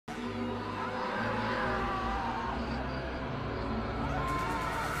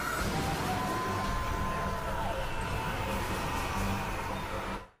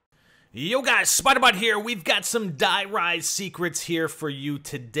Yo guys, Spiderbot here. We've got some Die Rise secrets here for you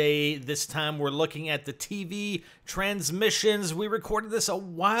today. This time we're looking at the TV transmissions. We recorded this a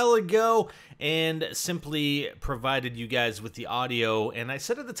while ago and simply provided you guys with the audio. And I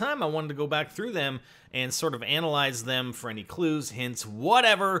said at the time I wanted to go back through them and sort of analyze them for any clues, hints,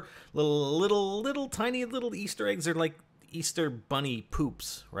 whatever. Little tiny little Easter eggs. They're like Easter bunny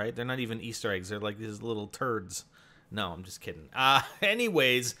poops, right? They're not even Easter eggs. They're like these little turds. No, I'm just kidding.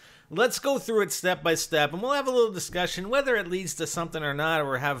 Anyways, let's go through it step by step, and we'll have a little discussion, whether it leads to something or not,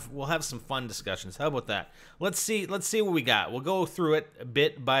 or we'll have some fun discussions. How about that? Let's see what we got. We'll go through it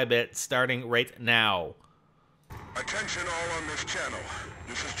bit by bit, starting right now. Attention all on this channel.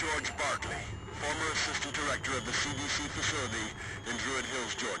 This is George Barkley, former assistant director of the CDC facility in Druid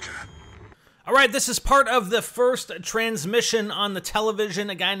Hills, Georgia. All right, this is part of the first transmission on the television.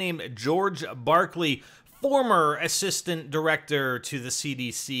 A guy named George Barkley, former assistant director to the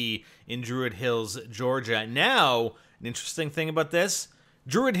CDC in Druid Hills, Georgia. Now, an interesting thing about this,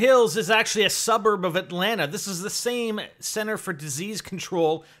 Druid Hills is actually a suburb of Atlanta. This is the same Center for Disease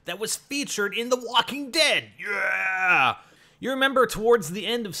Control that was featured in The Walking Dead. Yeah! You remember towards the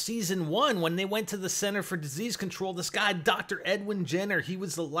end of Season 1 when they went to the Center for Disease Control, this guy, Dr. Edwin Jenner, he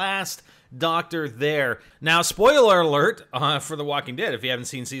was the last doctor there. Now, spoiler alert for The Walking Dead if you haven't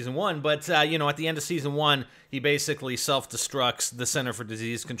seen Season 1, but, you know, at the end of Season 1, he basically self-destructs the Center for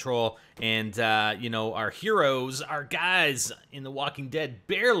Disease Control, and, you know, our heroes, our guys in The Walking Dead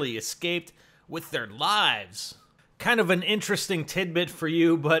barely escaped with their lives. Kind of an interesting tidbit for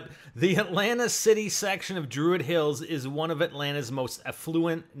you, but the Atlanta City section of Druid Hills is one of Atlanta's most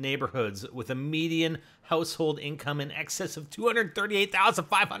affluent neighborhoods with a median household income in excess of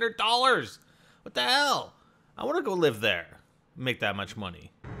 $238,500. What the hell? I want to go live there. Make that much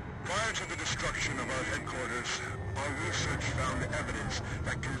money. Prior to the destruction of our headquarters, our research found evidence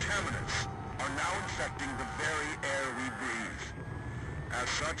that contaminants are now infecting the very air we breathe. As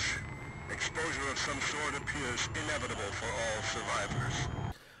such, exposure of some sort appears inevitable for all survivors.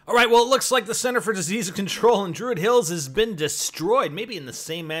 All right, well, it looks like the Center for Disease Control in Druid Hills has been destroyed, maybe in the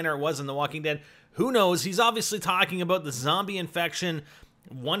same manner it was in The Walking Dead. Who knows? He's obviously talking about the zombie infection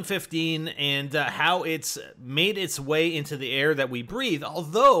 115 and how it's made its way into the air that we breathe,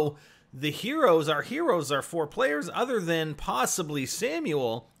 although the heroes, our four players, other than possibly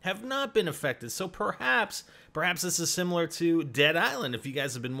Samuel, have not been affected. So perhaps this is similar to Dead Island, if you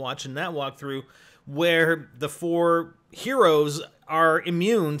guys have been watching that walkthrough, where the four heroes are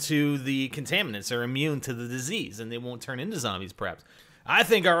immune to the contaminants, are immune to the disease, and they won't turn into zombies, perhaps. I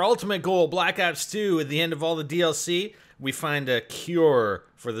think our ultimate goal, Black Ops 2, at the end of all the DLC, we find a cure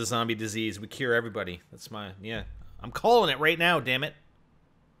for the zombie disease. We cure everybody. That's yeah. I'm calling it right now, damn it.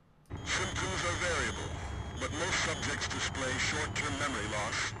 Symptoms are variable, but most subjects display short-term memory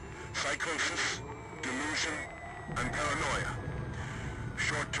loss, psychosis, delusion, and paranoia.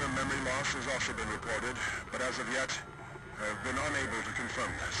 Short-term memory loss has also been reported, but as of yet, I have been unable to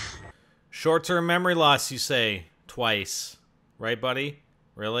confirm this. Short-term memory loss, you say? Twice. Right, buddy?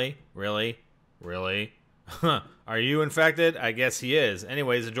 Really? Really? Really? Are you infected? I guess he is.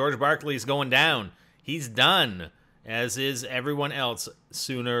 Anyways, George Barkley's going down. He's done. As is everyone else,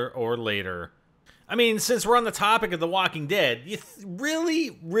 sooner or later. I mean, since we're on the topic of The Walking Dead, you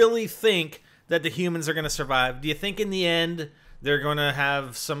really think that the humans are going to survive? Do you think in the end they're going to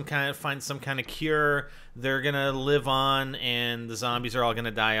have find some kind of cure, they're going to live on, and the zombies are all going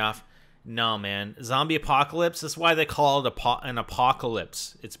to die off? No, man. Zombie apocalypse, that's why they call it an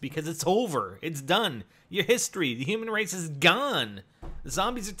apocalypse. It's because it's over. It's done. Your history, the human race is gone. The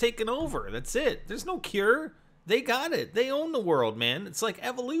zombies are taking over. That's it. There's no cure. They got it. They own the world, man. It's like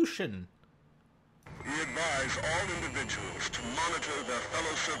evolution. We advise all individuals to monitor their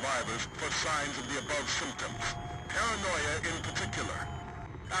fellow survivors for signs of the above symptoms, paranoia in particular.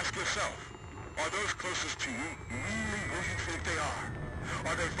 Ask yourself, are those closest to you really who you think they are?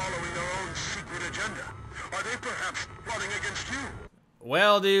 Are they following their own secret agenda? Are they perhaps plotting against you?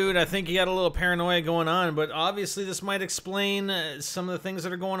 Well, dude, I think you got a little paranoia going on, but obviously this might explain some of the things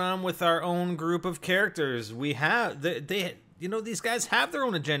that are going on with our own group of characters. We have, you know, these guys have their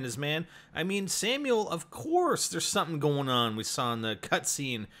own agendas, man. I mean, Samuel, of course, there's something going on. We saw in the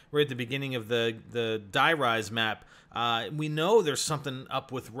cutscene right at the beginning of the Die Rise map. We know there's something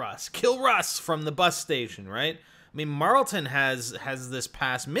up with Russ. Kill Russ from the bus station, right? I mean, Marlton has this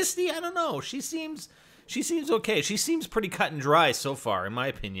past. Misty, I don't know. She seems okay. She seems pretty cut and dry so far, in my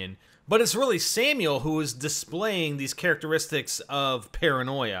opinion. But it's really Samuel who is displaying these characteristics of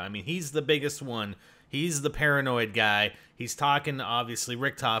paranoia. I mean, he's the biggest one. He's the paranoid guy. He's talking to, obviously,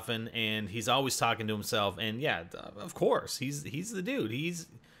 Richtofen, and he's always talking to himself. And yeah, of course, he's the dude. He's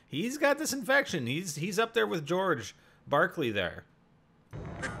He's got this infection. He's up there with George Barkley there.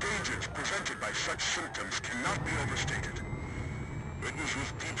 The dangers presented by such symptoms cannot be overstated. Witness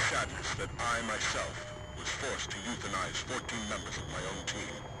with deep sadness that I, myself, was forced to euthanize 14 members of my own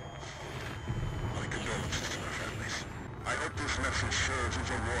team. My condolences to their families. I hope this message serves as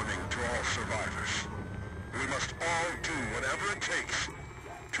a warning to all survivors. We must all do whatever it takes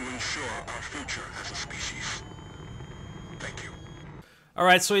to ensure our future as a species. Thank you. All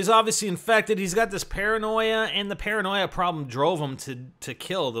right, so he's obviously infected. He's got this paranoia, and the paranoia problem drove him to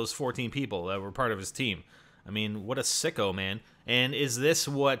kill those 14 people that were part of his team. I mean, what a sicko, man. And is this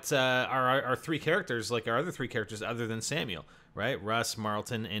what our three characters, like our other three characters other than Samuel, right? Russ,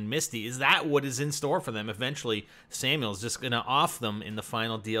 Marlton, and Misty. Is that what is in store for them? Eventually, Samuel's just going to off them in the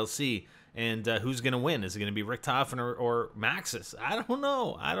final DLC. And who's going to win? Is it going to be Richtofen or Maxis? I don't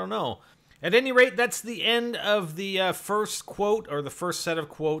know. At any rate, that's the end of the first quote, or the first set of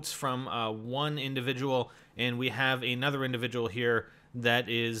quotes from one individual. And we have another individual here that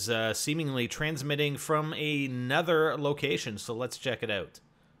is seemingly transmitting from another location. So let's check it out.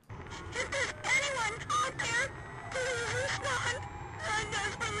 If there's anyone out there, please respond. I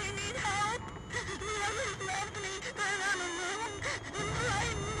desperately need help. The others left me, and I'm alone and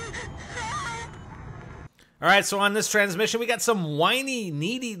frightened. Help! All right, so on this transmission, we got some whiny,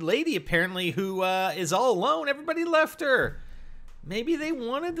 needy lady, apparently, who is all alone. Everybody left her. Maybe they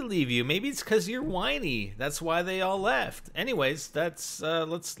wanted to leave you. Maybe it's because you're whiny. That's why they all left. Anyways, let's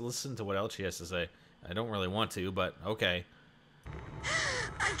listen to what else she has to say. I don't really want to, but okay.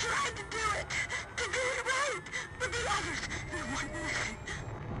 I tried to do it right, but the others, they wouldn't listen.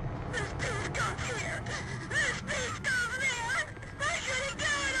 This peace comes here. This peace comes there. I couldn't do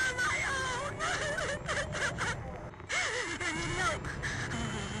it on my own. And you know,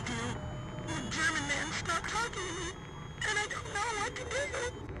 the German man stopped talking to me, and I don't know what to do.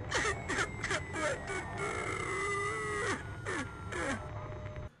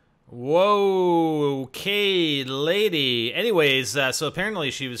 Whoa, okay, lady. Anyways, so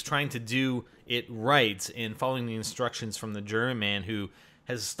apparently she was trying to do it right in following the instructions from the German man who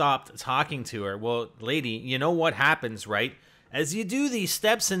has stopped talking to her. Well, lady, you know what happens, right? As you do these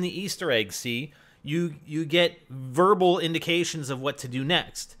steps in the Easter egg, see, you get verbal indications of what to do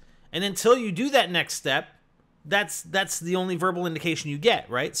next. And until you do that next step, that's the only verbal indication you get,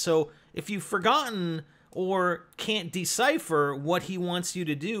 right? So if you've forgotten or can't decipher what he wants you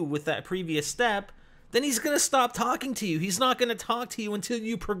to do with that previous step, then he's going to stop talking to you. He's not going to talk to you until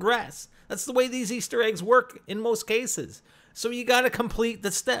you progress. That's the way these Easter eggs work in most cases. So you got to complete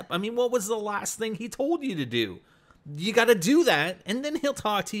the step. I mean, what was the last thing he told you to do? You got to do that, and then he'll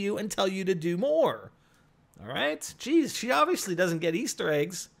talk to you and tell you to do more. All right? Jeez, she obviously doesn't get Easter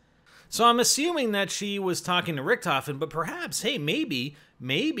eggs. So I'm assuming that she was talking to Richtofen, but perhaps, hey, maybe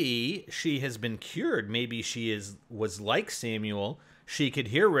she has been cured. Maybe she was like Samuel. She could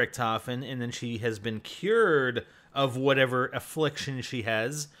hear Richtofen, and then she has been cured of whatever affliction she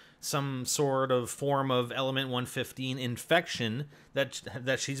has, some sort of form of element 115 infection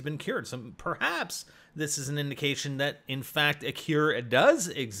that she's been cured. So perhaps this is an indication that, in fact, a cure does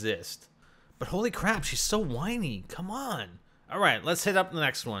exist. But holy crap, she's so whiny. Come on. All right, let's hit up the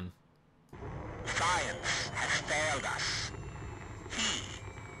next one. Science has failed us. He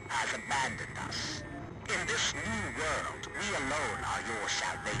has abandoned us. In this new world, we alone are your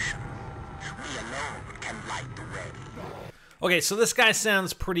salvation. We alone can light the way. Okay, so this guy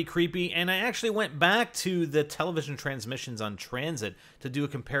sounds pretty creepy, and I actually went back to the television transmissions on Transit to do a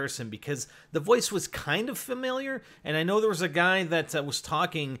comparison because the voice was kind of familiar, and I know there was a guy that was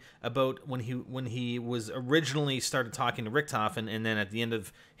talking about when he was originally started talking to Richtofen, and then at the end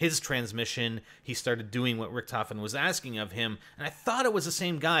of his transmission, he started doing what Richtofen was asking of him, and I thought it was the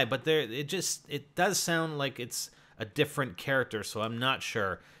same guy, but it does sound like it's a different character, so I'm not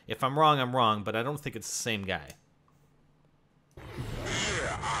sure. If I'm wrong, but I don't think it's the same guy. Hear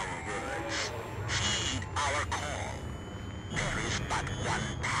our words. Heed our call. There is but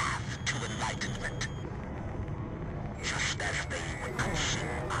one path to enlightenment. Just as they would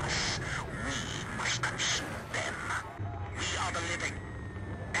consume us, we must consume them. We are the living,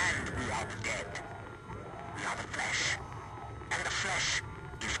 and we are the dead. We are the flesh, and the flesh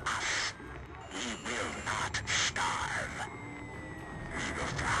is us. We will not starve. We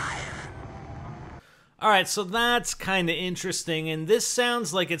will thrive. All right, so that's kind of interesting, and this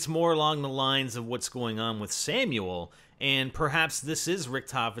sounds like it's more along the lines of what's going on with Samuel, and perhaps this is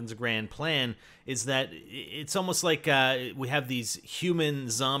Richtofen's grand plan, is that it's almost like we have these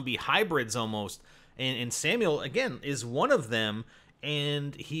human-zombie hybrids almost, and Samuel, again, is one of them,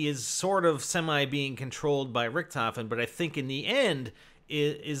 and he is sort of semi-being controlled by Richtofen, but I think in the end,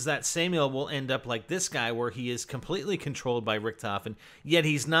 is that Samuel will end up like this guy, where he is completely controlled by Richtofen, yet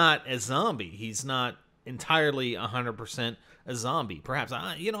he's not a zombie. He's not entirely 100% a zombie. Perhaps,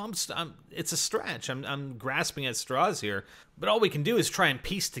 it's a stretch. I'm grasping at straws here, but all we can do is try and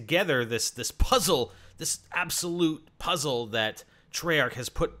piece together this puzzle, this absolute puzzle that Treyarch has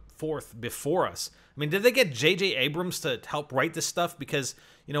put forth before us. I mean, did they get J.J. Abrams to help write this stuff? Because,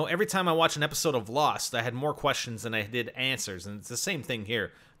 every time I watch an episode of Lost, I had more questions than I did answers, and it's the same thing here.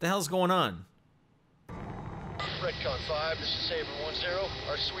 What the hell's going on? Redcon 5, this is Saber 1-0.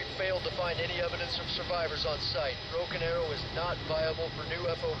 Our sweep failed to find any evidence of survivors on site. Broken Arrow is not viable for new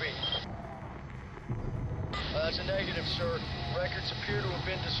FOV. That's a negative, sir. Records appear to have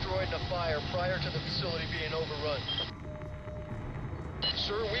been destroyed in a fire prior to the facility being overrun.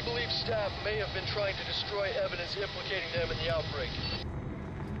 Sir, we believe staff may have been trying to destroy evidence implicating them in the outbreak.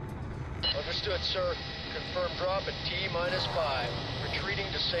 Understood, sir. Confirmed drop at T-5. Retreating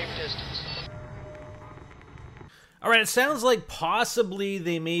to safe distance. All right, it sounds like possibly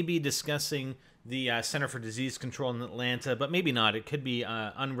they may be discussing the Center for Disease Control in Atlanta, but maybe not. It could be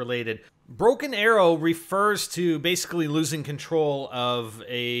unrelated. Broken Arrow refers to basically losing control of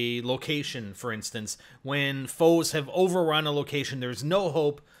a location, for instance. When foes have overrun a location, there's no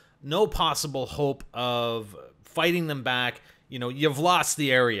hope, no possible hope of fighting them back. You've lost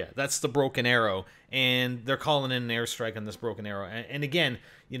the area. That's the Broken Arrow, and they're calling in an airstrike on this Broken Arrow. And again,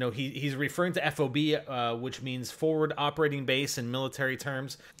 he's referring to FOB, which means forward operating base in military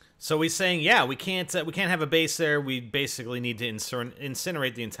terms. So he's saying, yeah, we can't have a base there. We basically need to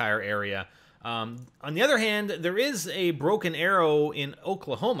incinerate the entire area. On the other hand, there is a Broken Arrow in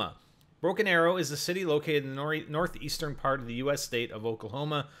Oklahoma. Broken Arrow is a city located in the northeastern part of the U.S. state of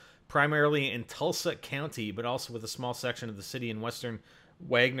Oklahoma, primarily in Tulsa County, but also with a small section of the city in western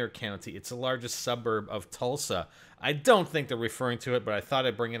Wagner County. It's the largest suburb of Tulsa. I don't think they're referring to it, but I thought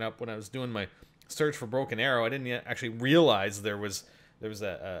I'd bring it up when I was doing my search for Broken Arrow. I didn't actually realize there was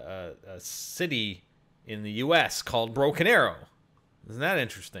a city in the U.S. called Broken Arrow. Isn't that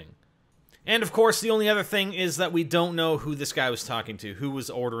interesting? And, of course, the only other thing is that we don't know who this guy was talking to, who was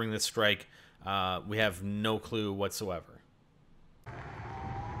ordering this strike. We have no clue whatsoever.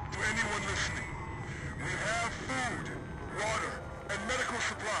 To anyone listening, we have food, water, and medical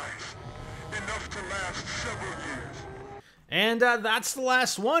supplies. Enough to last several years. And that's the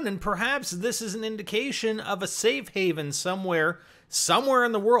last one, and perhaps this is an indication of a safe haven somewhere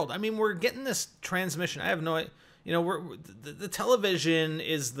in the world. I mean, we're getting this transmission. I have no idea. The television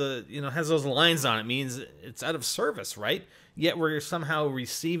is has those lines on it, means it's out of service, right? Yet we're somehow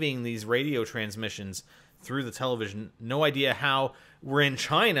receiving these radio transmissions through the television. No idea how. We're in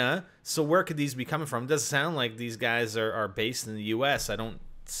China, so where could these be coming from? It doesn't sound like these guys are based in the U.S. I don't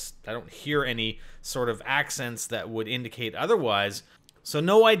hear any sort of accents that would indicate otherwise. So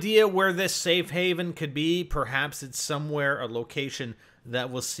no idea where this safe haven could be. Perhaps it's somewhere, a location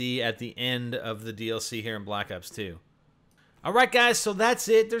that we'll see at the end of the DLC here in Black Ops 2. All right, guys, so that's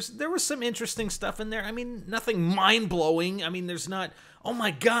it. There was some interesting stuff in there. I mean, nothing mind-blowing. I mean, there's not, oh my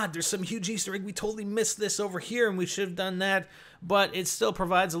god, there's some huge Easter egg. We totally missed this over here, and we should have done that. But it still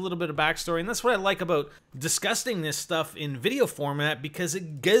provides a little bit of backstory, and that's what I like about discussing this stuff in video format, because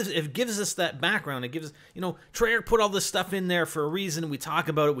it gives us that background. It gives, Treyarch put all this stuff in there for a reason. We talk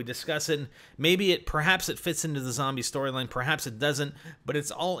about it, we discuss it, and maybe perhaps it fits into the zombie storyline, perhaps it doesn't, but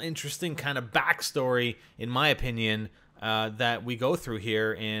it's all interesting kind of backstory, in my opinion, that we go through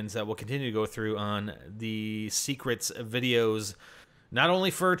here, and that we'll continue to go through on the Secrets videos, not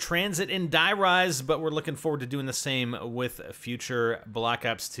only for Transit and Die Rise, but we're looking forward to doing the same with future Black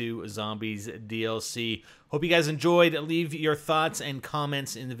Ops 2 Zombies DLC. Hope you guys enjoyed. Leave your thoughts and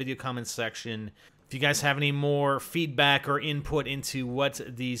comments in the video comments section. If you guys have any more feedback or input into what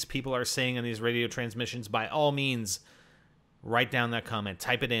these people are saying on these radio transmissions, by all means, write down that comment.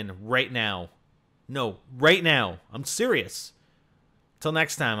 Type it in right now. No, right now. I'm serious. Till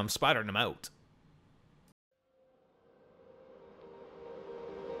next time, I'm Spider and I'm out.